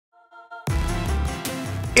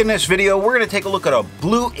In this video, we're going to take a look at a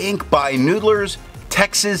blue ink by Noodler's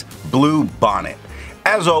Texas Blue Bonnet.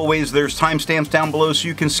 As always, there's timestamps down below so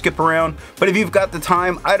you can skip around, but if you've got the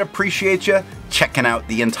time, I'd appreciate you checking out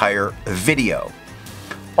the entire video.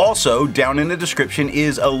 Also, down in the description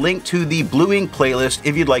is a link to the blue ink playlist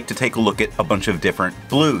if you'd like to take a look at a bunch of different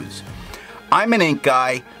blues. I'm an ink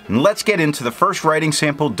guy, and let's get into the first writing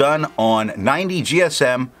sample done on 90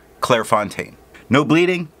 GSM Clairfontain. No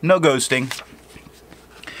bleeding, no ghosting.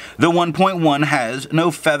 The 1.1 has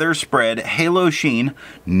no feather spread, halo sheen,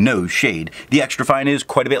 no shade. The extra fine is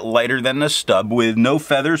quite a bit lighter than the stub. With no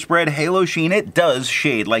feather spread, halo sheen, it does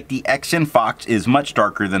shade, like the X in Fox is much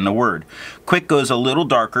darker than the word. Quick goes a little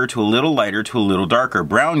darker to a little lighter to a little darker.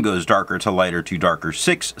 Brown goes darker to lighter to darker,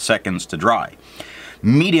 6 seconds to dry.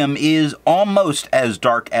 Medium is almost as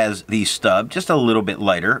dark as the stub, just a little bit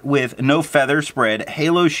lighter, with no feather spread,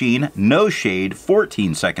 halo sheen, no shade,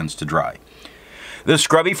 14 seconds to dry. The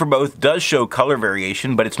scrubby for both does show color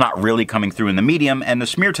variation, but it's not really coming through in the medium, and the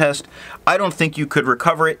smear test, I don't think you could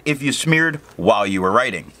recover it if you smeared while you were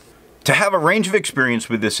writing. To have a range of experience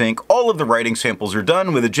with this ink, all of the writing samples are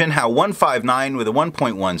done with a Jinhao 159 with a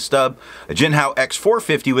 1.1 stub, a Jinhao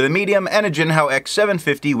X450 with a medium, and a Jinhao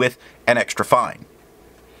X750 with an extra fine.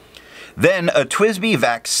 Then a TWSBI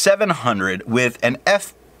VAC 700 with an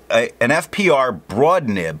FPR broad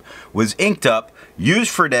nib was inked up,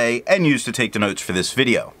 used for a day, and used to take the notes for this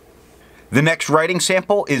video. The next writing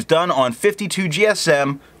sample is done on 52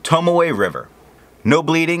 GSM Tomoe River. No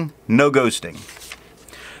bleeding, no ghosting.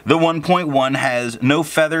 The 1.1 has no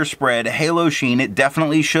feather spread, halo sheen. It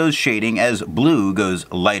definitely shows shading as blue goes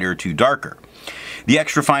lighter to darker. The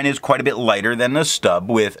extra fine is quite a bit lighter than the stub,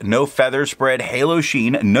 with no feather spread, halo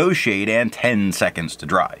sheen, no shade, and 10 seconds to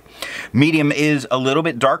dry. Medium is a little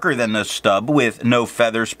bit darker than the stub, with no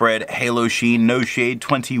feather spread, halo sheen, no shade,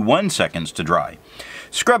 21 seconds to dry.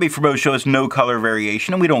 Scrubby for both shows no color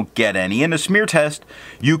variation, and we don't get any. In the smear test,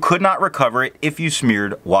 you could not recover it if you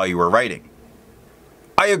smeared while you were writing.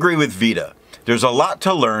 I agree with Vita. There's a lot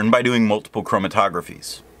to learn by doing multiple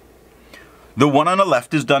chromatographies. The one on the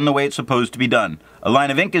left is done the way it's supposed to be done. A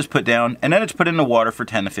line of ink is put down, and then it's put in the water for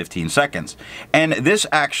 10 to 15 seconds. And this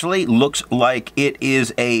actually looks like it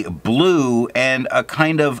is a blue and a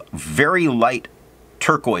kind of very light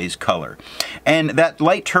turquoise color. And that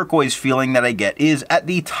light turquoise feeling that I get is at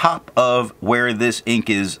the top of where this ink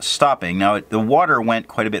is stopping. Now, the water went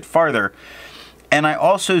quite a bit farther, and I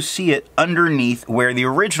also see it underneath where the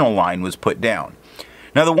original line was put down.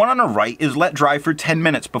 Now the one on the right is let dry for 10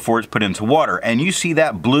 minutes before it's put into water, and you see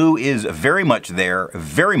that blue is very much there,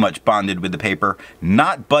 very much bonded with the paper,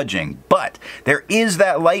 not budging, but there is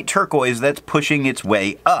that light turquoise that's pushing its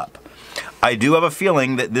way up. I do have a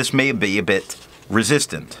feeling that this may be a bit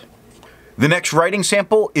resistant. The next writing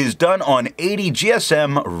sample is done on 80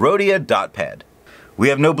 GSM Rhodia dot pad. We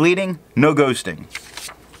have no bleeding, no ghosting.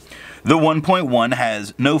 The 1.1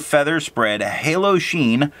 has no feather spread, halo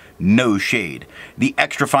sheen, no shade. The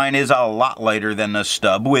extra fine is a lot lighter than the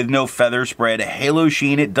stub, with no feather spread, halo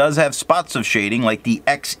sheen. It does have spots of shading like the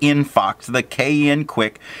X in Fox, the K in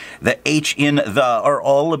Quick, the H in The are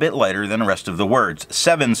all a bit lighter than the rest of the words.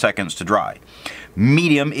 7 seconds to dry.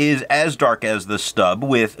 Medium is as dark as the stub,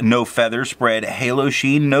 with no feather spread, halo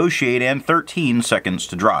sheen, no shade, and 13 seconds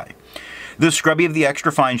to dry. The scrubby of the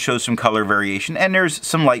extra fine shows some color variation, and there's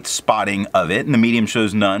some light spotting of it, and the medium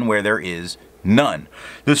shows none where there is none.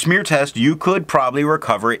 The smear test, you could probably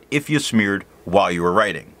recover it if you smeared while you were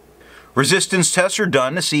writing. Resistance tests are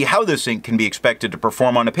done to see how this ink can be expected to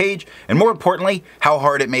perform on a page, and more importantly, how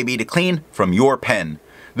hard it may be to clean from your pen.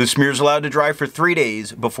 The smear is allowed to dry for 3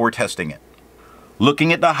 days before testing it.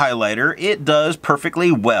 Looking at the highlighter, it does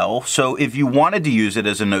perfectly well, so if you wanted to use it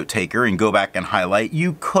as a note taker and go back and highlight,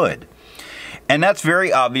 you could. And that's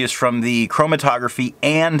very obvious from the chromatography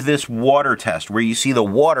and this water test, where you see the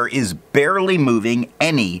water is barely moving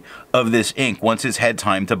any of this ink once it's had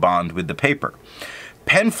time to bond with the paper.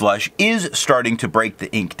 Pen flush is starting to break the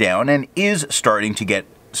ink down and is starting to get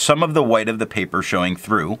some of the white of the paper showing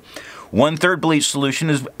through. 1/3 bleach solution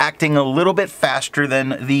is acting a little bit faster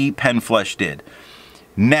than the pen flush did.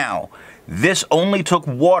 Now, this only took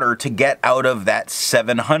water to get out of that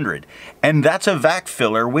 700, and that's a vac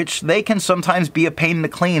filler, which they can sometimes be a pain to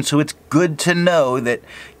clean, so it's good to know that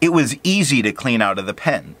it was easy to clean out of the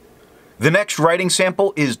pen. The next writing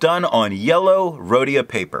sample is done on yellow Rhodia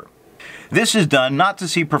paper. This is done not to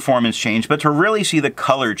see performance change, but to really see the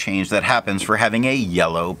color change that happens for having a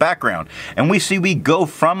yellow background. And we go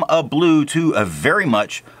from a blue to a very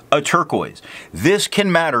much A turquoise. This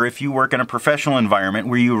can matter if you work in a professional environment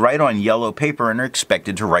where you write on yellow paper and are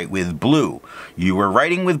expected to write with blue. You were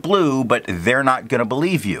writing with blue, but they're not going to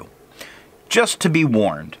believe you. Just to be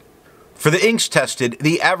warned. For the inks tested,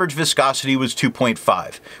 the average viscosity was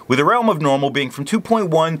 2.5, with a realm of normal being from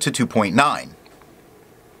 2.1 to 2.9.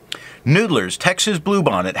 Noodler's Texas Blue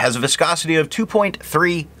Bonnet has a viscosity of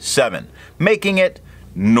 2.37, making it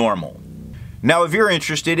normal. Now, if you're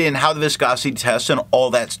interested in how the viscosity tests and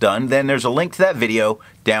all that's done, then there's a link to that video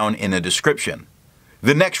down in the description.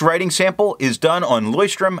 The next writing sample is done on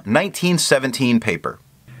Leuchtturm 1917 paper.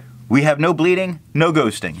 We have no bleeding, no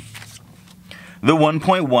ghosting. The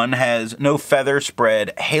 1.1 has no feather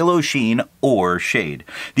spread, halo sheen, or shade.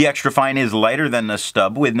 The extra fine is lighter than the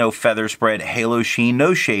stub with no feather spread, halo sheen,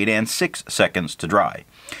 no shade, and 6 seconds to dry.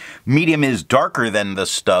 Medium is darker than the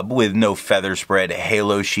stub with no feather spread,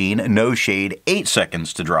 halo sheen, no shade, 8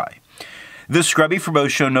 seconds to dry. The scrubby for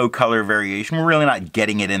both show no color variation. We're really not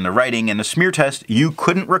getting it in the writing, and the smear test you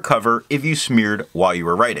couldn't recover if you smeared while you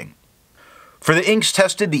were writing. For the inks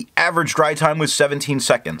tested, the average dry time was 17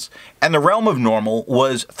 seconds, and the realm of normal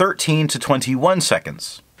was 13 to 21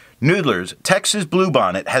 seconds. Noodler's Texas Blue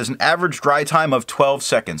Bonnet has an average dry time of 12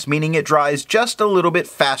 seconds, meaning it dries just a little bit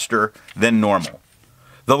faster than normal.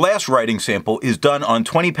 The last writing sample is done on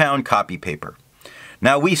 20-pound copy paper.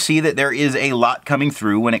 Now we see that there is a lot coming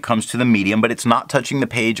through when it comes to the medium, but it's not touching the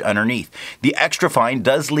page underneath. The extra fine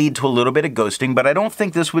does lead to a little bit of ghosting, but I don't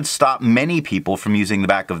think this would stop many people from using the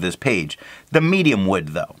back of this page. The medium would,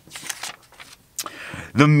 though.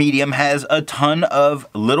 The medium has a ton of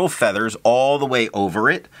little feathers all the way over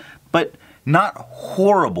it, but not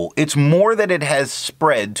horrible. It's more that it has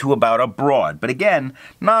spread to about a broad, but again,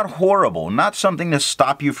 not horrible, not something to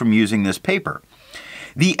stop you from using this paper.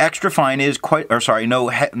 The extra fine is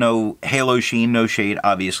no halo sheen, no shade,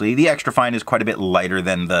 obviously. The extra fine is quite a bit lighter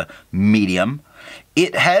than the medium.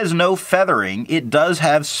 It has no feathering. It does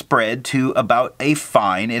have spread to about a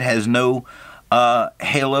fine. It has no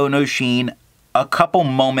halo, no sheen, a couple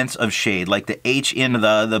moments of shade, like the H in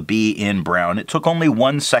the B in brown. It took only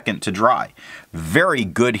 1 second to dry. Very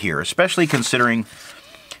good here, especially considering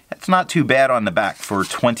it's not too bad on the back for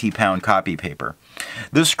 20-pound copy paper.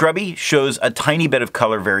 The scrubby shows a tiny bit of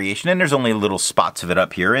color variation, and there's only little spots of it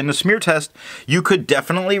up here. In the smear test, you could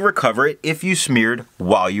definitely recover it if you smeared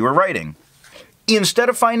while you were writing. Instead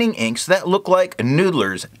of finding inks that look like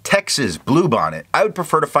Noodler's Texas Blue Bonnet, I would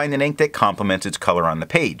prefer to find an ink that complements its color on the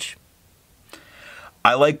page.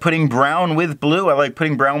 I like putting brown with blue. I like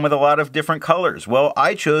putting brown with a lot of different colors. Well,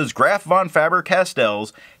 I chose Graf von Faber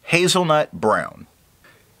Castell's Hazelnut Brown.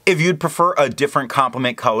 If you'd prefer a different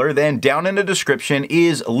complement color, then down in the description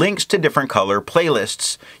is links to different color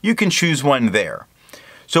playlists. You can choose one there.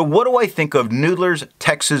 So what do I think of Noodler's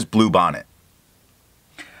Texas Blue Bonnet?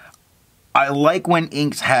 I like when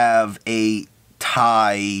inks have a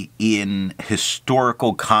tie in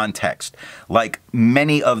historical context, like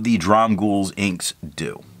many of the Dromgool's inks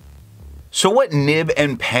do. So what nib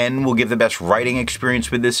and pen will give the best writing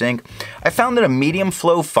experience with this ink? I found that a medium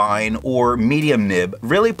flow fine or medium nib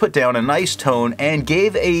really put down a nice tone and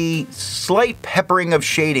gave a slight peppering of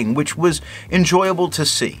shading, which was enjoyable to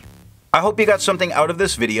see. I hope you got something out of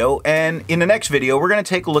this video, and in the next video we're going to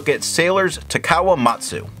take a look at Sailor's Takawa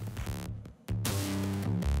Matsu.